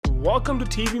Welcome to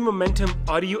TBMomentum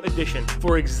Audio Edition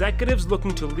for executives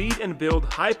looking to lead and build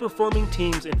high-performing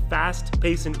teams in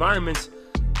fast-paced environments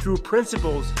through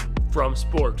principles from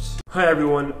sports. Hi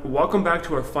everyone, welcome back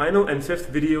to our final and fifth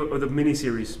video of the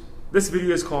mini-series. This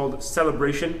video is called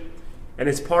Celebration, and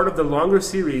it's part of the longer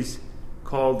series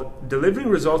called Delivering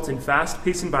Results in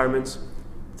Fast-Paced Environments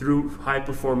through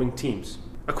High-Performing Teams.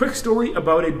 A quick story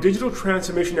about a digital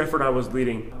transformation effort I was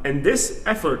leading, and this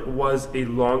effort was a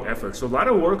long effort. So a lot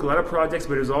of work, a lot of projects,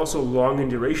 but it was also long in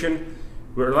duration,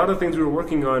 where a lot of things we were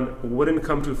working on wouldn't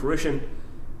come to fruition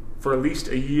for at least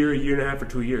a year and a half, or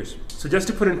 2 years. So just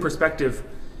to put in perspective,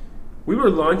 we were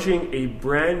launching a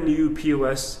brand new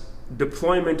POS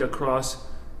deployment across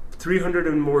 300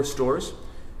 and more stores,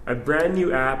 a brand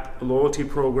new app, a loyalty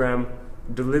program,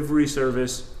 delivery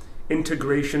service,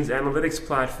 integrations, analytics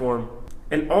platform.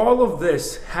 And all of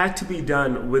this had to be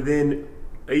done within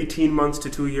 18 months to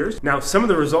 2 years. Now, some of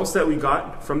the results that we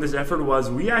got from this effort was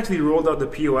we actually rolled out the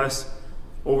POS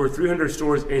over 300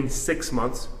 stores in 6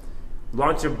 months,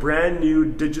 launched a brand new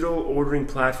digital ordering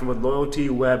platform with loyalty,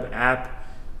 web, app,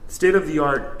 state of the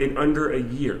art in under a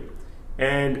year.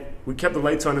 And we kept the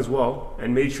lights on as well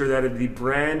and made sure that the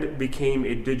brand became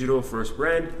a digital first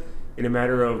brand in a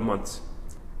matter of months.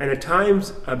 And at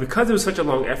times, because it was such a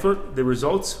long effort, the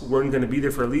results weren't going to be there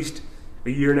for at least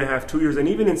a year and a half, 2 years, and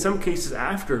even in some cases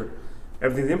after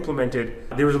everything's implemented,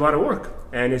 there was a lot of work.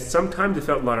 And sometimes it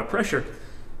felt a lot of pressure.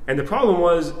 And the problem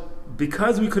was,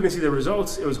 because we couldn't see the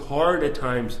results, it was hard at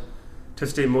times to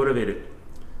stay motivated.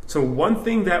 So one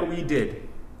thing that we did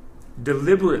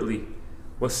deliberately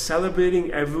was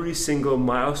celebrating every single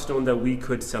milestone that we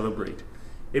could celebrate.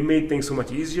 It made things so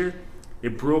much easier.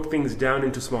 It broke things down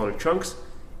into smaller chunks.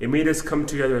 It made us come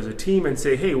together as a team and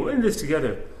say, hey, we're in this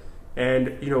together.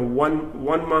 And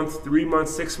one month, 3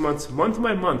 months, 6 months, month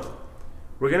by month,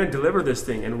 we're going to deliver this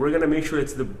thing, and we're going to make sure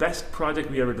it's the best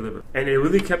project we ever deliver. And it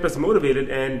really kept us motivated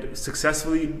and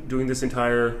successfully doing this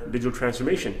entire digital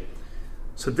transformation.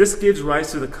 So this gives rise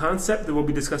to the concept that we'll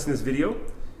be discussing in this video,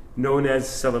 known as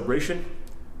celebration.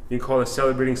 You can call it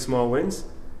celebrating small wins.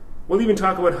 We'll even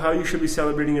talk about how you should be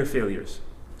celebrating your failures.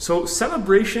 So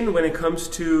celebration, when it comes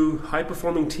to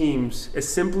high-performing teams,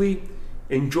 is simply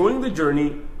enjoying the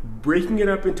journey, breaking it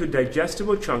up into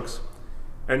digestible chunks,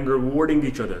 and rewarding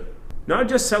each other. Not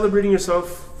just celebrating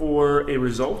yourself for a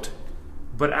result,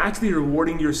 but actually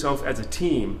rewarding yourself as a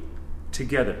team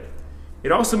together.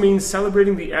 It also means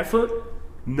celebrating the effort,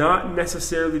 not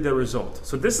necessarily the result.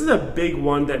 So this is a big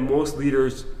one that most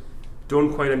leaders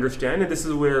don't quite understand, and this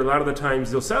is where a lot of the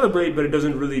times they'll celebrate, but it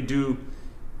doesn't really do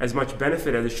as much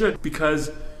benefit as it should, because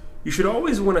you should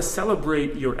always want to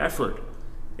celebrate your effort.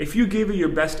 If you gave it your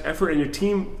best effort and your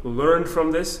team learned from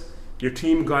this, your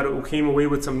team came away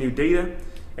with some new data,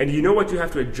 and you know what you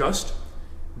have to adjust,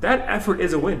 that effort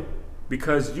is a win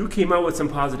because you came out with some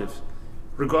positives,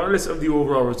 regardless of the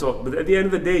overall result. But at the end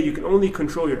of the day, you can only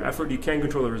control your effort, you can't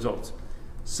control the results.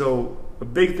 So a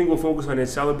big thing we'll focus on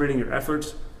is celebrating your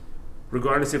efforts,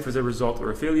 regardless if it's a result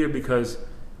or a failure, because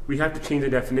we have to change the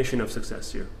definition of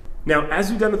success here. Now, as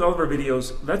we've done with all of our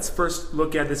videos, let's first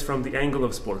look at this from the angle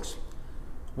of sports.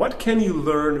 What can you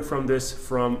learn from this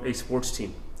from a sports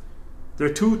team? There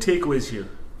are two takeaways here.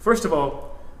 First of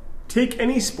all, take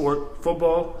any sport,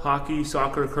 football, hockey,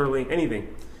 soccer, curling,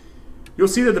 anything. You'll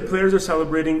see that the players are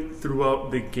celebrating throughout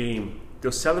the game.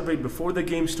 They'll celebrate before the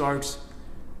game starts,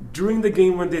 during the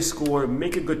game when they score,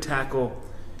 make a good tackle.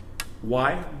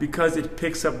 Why? Because it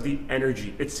picks up the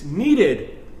energy. It's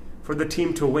needed for the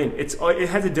team to win. It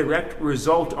has a direct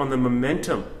result on the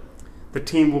momentum the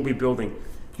team will be building.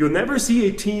 You'll never see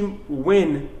a team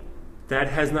win that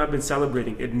has not been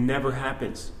celebrating. It never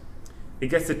happens.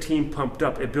 It gets the team pumped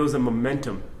up. It builds a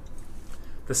momentum.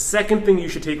 The second thing you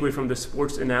should take away from the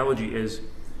sports analogy is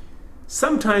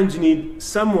sometimes you need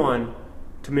someone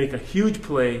to make a huge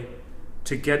play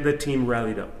to get the team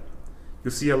rallied up.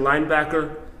 You'll see a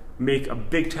linebacker make a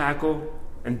big tackle,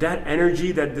 and that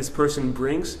energy that this person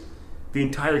brings, the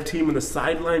entire team on the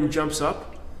sideline jumps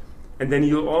up, and then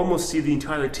you'll almost see the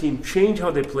entire team change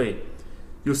how they play.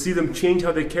 You'll see them change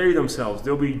how they carry themselves.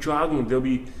 They'll be jogging,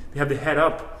 they have the head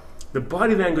up. The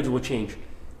body language will change,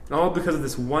 all because of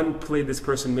this one play this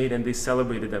person made, and they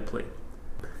celebrated that play.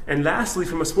 And lastly,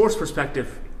 from a sports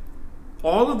perspective,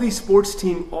 all of these sports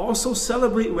teams also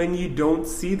celebrate when you don't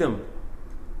see them.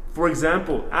 For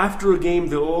example, after a game,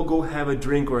 they'll all go have a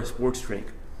drink or a sports drink.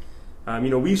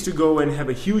 We used to go and have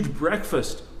a huge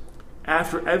breakfast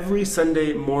after every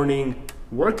Sunday morning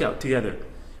workout together,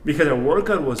 because our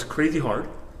workout was crazy hard.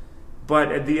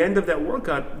 But at the end of that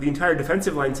workout, the entire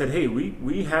defensive line said, hey,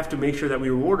 we have to make sure that we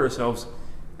reward ourselves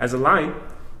as a line.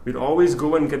 we'd always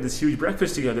go and get this huge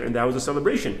breakfast together, and that was a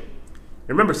celebration. And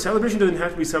remember, celebration doesn't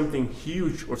have to be something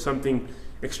huge or something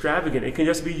extravagant. It can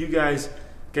just be you guys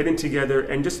getting together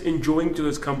and just enjoying each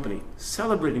other's company,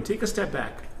 celebrating, take a step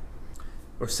back,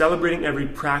 or celebrating every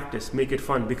practice, make it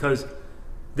fun, because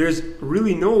there's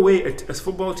really no way a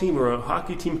football team or a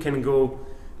hockey team can go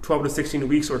 12 to 16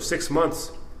 weeks or 6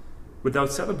 months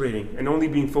without celebrating and only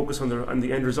being focused on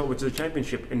the end result, which is a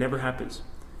championship. It never happens.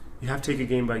 You have to take it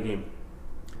game by game.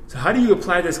 So how do you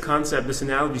apply this concept, this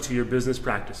analogy, to your business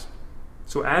practice?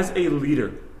 So as a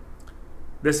leader,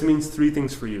 this means 3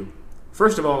 things for you.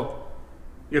 First of all,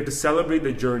 you have to celebrate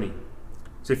the journey.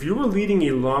 So if you were leading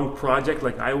a long project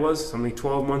like I was, something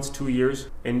 12 months, 2 years,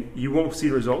 and you won't see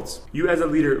results, you as a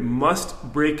leader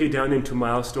must break it down into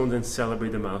milestones and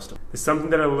celebrate the milestone. It's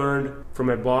something that I learned from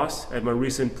my boss at my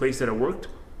recent place that I worked.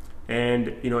 And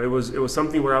it was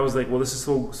something where I was like, well, this is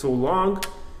so long,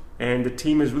 and the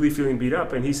team is really feeling beat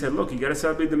up. And he said, look, you got to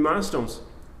celebrate the milestones.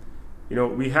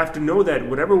 We have to know that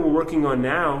whatever we're working on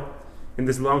now in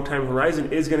this long time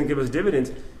horizon is going to give us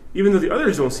dividends, even though the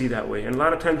others don't see that way. And a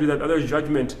lot of times we let others'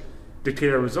 judgment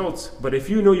dictate our results. But if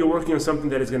you know you're working on something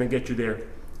that is going to get you there,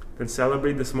 then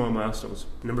celebrate the small milestones.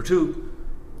 Number 2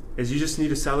 is you just need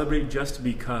to celebrate just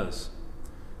because.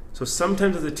 So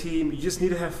sometimes as a team, you just need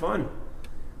to have fun.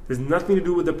 There's nothing to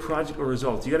do with the project or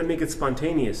results. You got to make it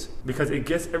spontaneous, because it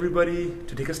gets everybody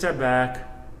to take a step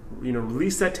back,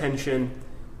 release that tension,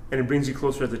 and it brings you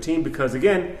closer as a team. Because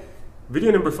again, video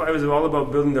number 5 is all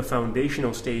about building the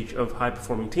foundational stage of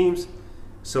high-performing teams.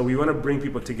 So we want to bring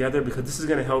people together, because this is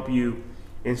going to help you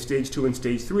in stage 2 and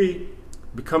stage 3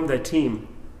 become that team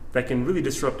that can really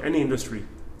disrupt any industry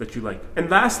that you like. And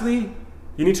lastly,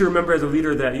 you need to remember as a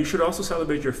leader that you should also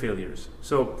celebrate your failures.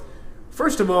 So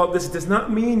first of all, this does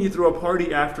not mean you throw a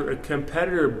party after a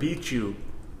competitor beats you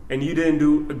and you didn't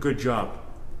do a good job.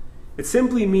 It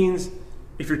simply means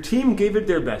if your team gave it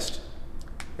their best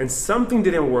and something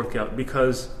didn't work out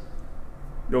because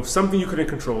something you couldn't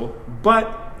control,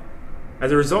 but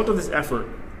as a result of this effort,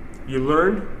 you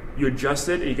learned, you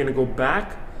adjusted, and you're going to go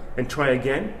back and try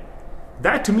again,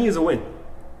 that to me is a win.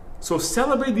 So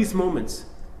celebrate these moments,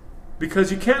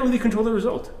 because you can't really control the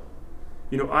result.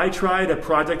 I tried a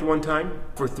project one time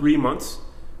for 3 months.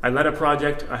 I led a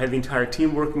project. I had the entire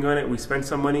team working on it. We spent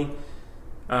some money,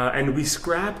 and we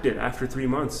scrapped it after 3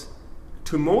 months.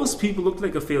 To most people, it looked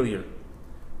like a failure.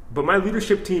 But my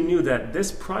leadership team knew that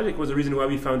this project was the reason why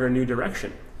we found our new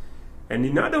direction.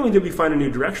 And not only did we find a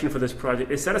new direction for this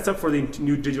project, it set us up for the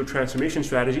new digital transformation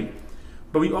strategy,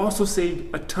 but we also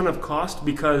saved a ton of cost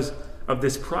because of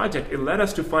this project. It led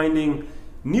us to finding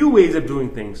new ways of doing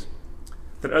things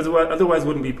that otherwise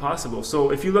wouldn't be possible.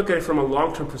 So if you look at it from a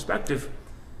long-term perspective,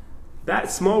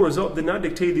 that small result did not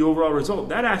dictate the overall result.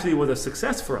 That actually was a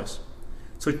success for us.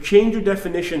 So change your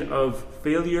definition of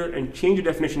failure and change your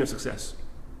definition of success.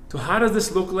 So how does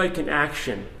this look like in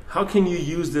action? How can you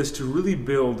use this to really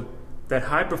build that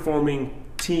high-performing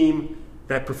team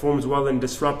that performs well in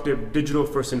disruptive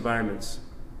digital-first environments?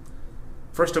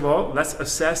 First of all, let's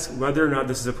assess whether or not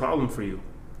this is a problem for you.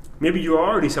 Maybe you're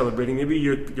already celebrating. Maybe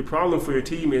your problem for your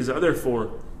team is the other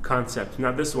 4 concepts,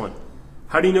 not this one.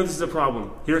 How do you know this is a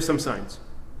problem? Here are some signs.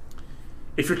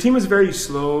 If your team is very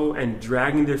slow and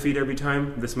dragging their feet every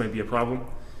time, this might be a problem.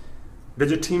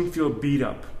 Does your team feel beat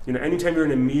up? Anytime you're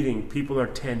in a meeting, people are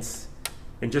tense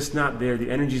and just not there. The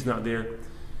energy's not there.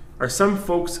 Are some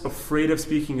folks afraid of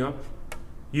speaking up?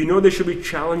 They should be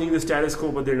challenging the status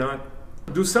quo, but they're not.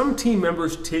 Do some team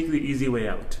members take the easy way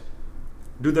out?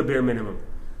 Do the bare minimum?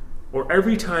 Or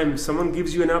every time someone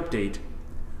gives you an update,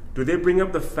 do they bring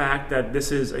up the fact that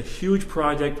this is a huge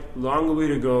project, long way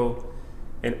to go,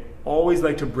 and always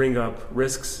like to bring up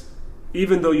risks,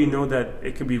 even though you know that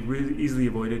it can be really easily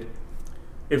avoided?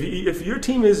 If your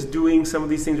team is doing some of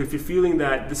these things, or if you're feeling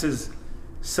that this is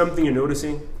something you're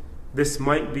noticing, this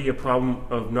might be a problem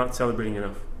of not celebrating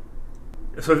enough.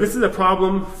 So if this is a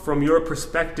problem from your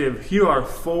perspective, here are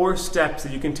 4 steps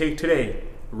that you can take today,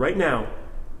 right now,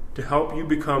 to help you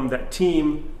become that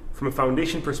team from a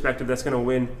foundation perspective that's going to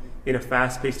win in a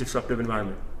fast-paced, disruptive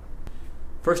environment.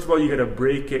 First of all, you got to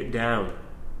break it down.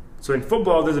 So in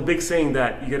football, there's a big saying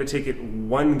that you got to take it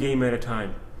 1 game at a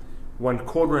time, 1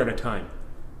 quarter at a time,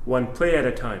 1 play at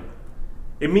a time.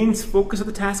 It means focus on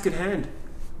the task at hand.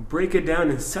 Break it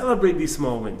down and celebrate these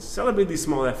small wins, celebrate these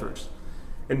small efforts.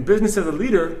 In business, as a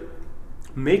leader,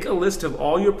 make a list of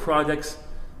all your projects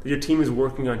that your team is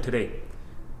working on today.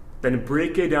 Then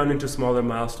break it down into smaller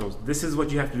milestones. This is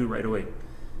what you have to do right away.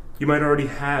 You might already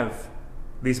have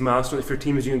these milestones if your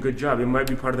team is doing a good job. It might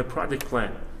be part of the project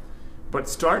plan. But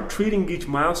start treating each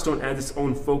milestone as its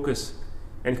own focus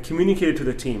and communicate it to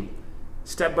the team.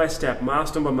 step by step,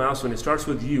 milestone by milestone. It starts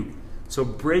with you. So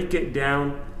break it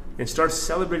down and start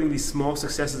celebrating these small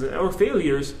successes or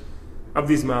failures of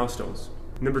these milestones.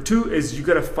 Number 2 is you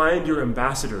got to find your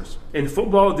ambassadors. In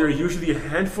football, there are usually a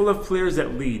handful of players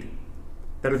that lead,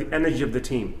 that are the energy of the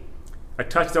team. A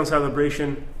touchdown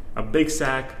celebration, a big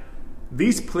sack.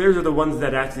 These players are the ones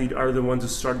that actually are the ones who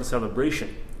start the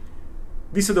celebration.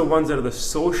 These are the ones that are the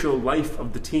social life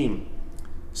of the team.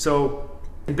 So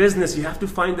in business, you have to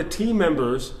find the team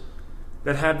members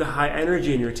that have the high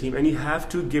energy in your team, and you have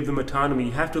to give them autonomy.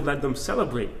 You have to let them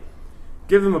celebrate.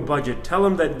 Give them a budget. Tell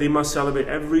them that they must celebrate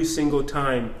every single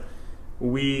time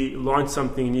we launch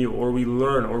something new, or we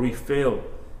learn, or we fail.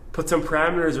 Put some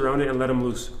parameters around it and let them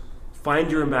loose.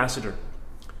 Find your ambassador.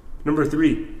 Number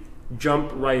 3,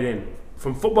 jump right in.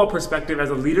 From football perspective, as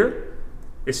a leader,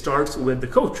 it starts with the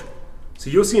coach. So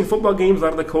you'll see in football games, a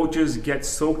lot of the coaches get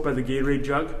soaked by the Gatorade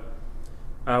jug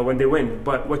when they win.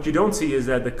 But what you don't see is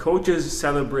that the coaches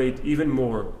celebrate even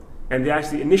more, and they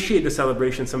actually initiate the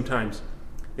celebration sometimes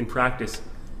in practice.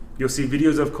 You'll see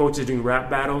videos of coaches doing rap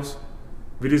battles,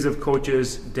 videos of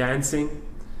coaches dancing.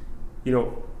 You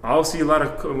know, I'll see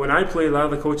when I play, a lot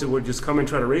of the coaches would just come and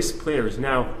try to race players.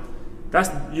 Now,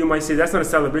 you might say that's not a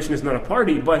celebration, it's not a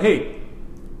party, but hey,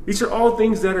 these are all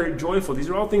things that are joyful. These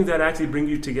are all things that actually bring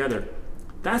you together.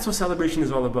 That's what celebration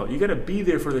is all about. You got to be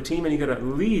there for the team, and you got to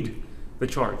lead the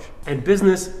charge. And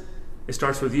business, it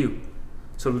starts with you.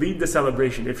 So lead the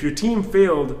celebration. If your team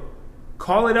failed,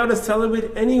 call it out and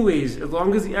celebrate anyways, as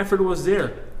long as the effort was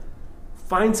there.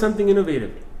 Find something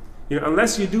innovative. You know,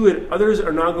 unless you do it, others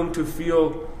are not going to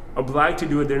feel obliged to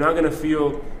do it. They're not going to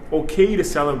feel okay to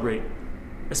celebrate,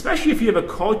 especially if you have a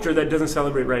culture that doesn't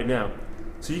celebrate right now.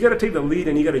 So you got to take the lead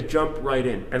and you got to jump right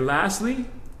in. And lastly,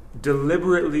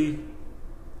 deliberately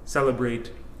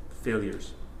celebrate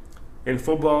failures. In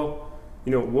football,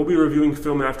 you know, we'll be reviewing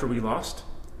film after we lost.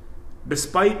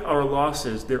 Despite our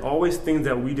losses, there are always things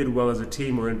that we did well as a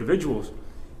team or individuals.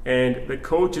 And the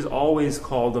coach has always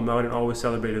called them out and always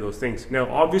celebrated those things. Now,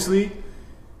 obviously,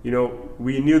 you know,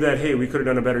 we knew that, hey, we could have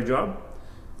done a better job,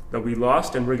 that we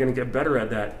lost, and we're going to get better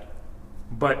at that.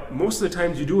 But most of the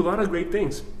times you do a lot of great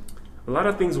things. A lot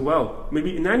of things well.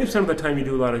 Maybe 90% of the time you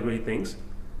do a lot of great things.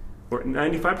 Or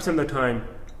 95% of the time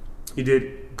you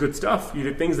did good stuff. You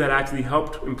did things that actually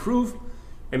helped improve.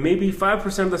 And maybe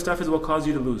 5% of the stuff is what caused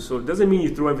you to lose. So it doesn't mean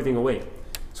you throw everything away.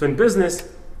 So in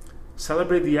business,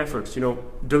 celebrate the efforts. You know,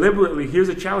 deliberately, here's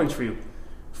a challenge for you.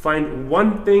 Find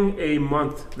one thing a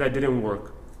month that didn't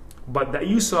work, but that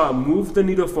you saw move the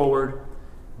needle forward,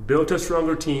 built a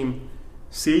stronger team,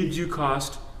 saved you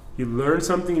cost, you learned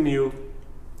something new,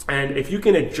 and if you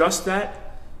can adjust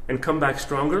that and come back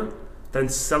stronger, then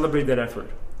celebrate that effort,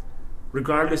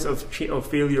 regardless of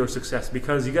failure or success,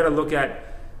 because you got to look at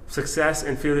success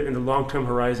and failure in the long-term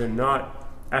horizon, not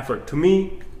effort. To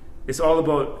me, it's all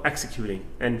about executing,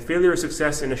 and failure or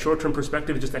success in a short-term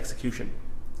perspective is just execution.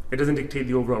 It doesn't dictate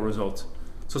the overall results.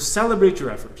 So celebrate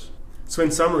your efforts. So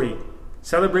in summary,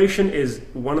 celebration is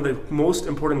one of the most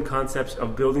important concepts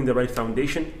of building the right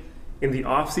foundation in the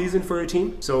off-season for your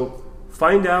team. So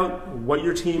find out what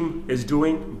your team is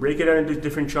doing, break it out into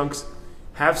different chunks,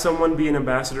 have someone be an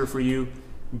ambassador for you,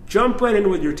 jump right in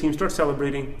with your team, start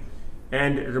celebrating,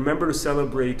 and remember to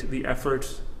celebrate the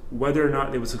efforts, whether or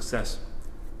not they were success.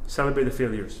 Celebrate the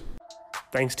failures.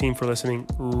 Thanks, team, for listening.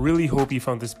 Really hope you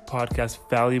found this podcast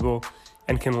valuable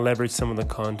and can leverage some of the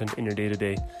content in your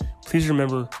day-to-day. Please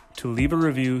remember to leave a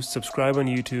review, subscribe on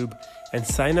YouTube, and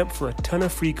sign up for a ton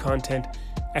of free content,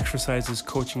 exercises,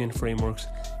 coaching, and frameworks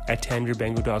at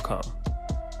tanvirbangu.com.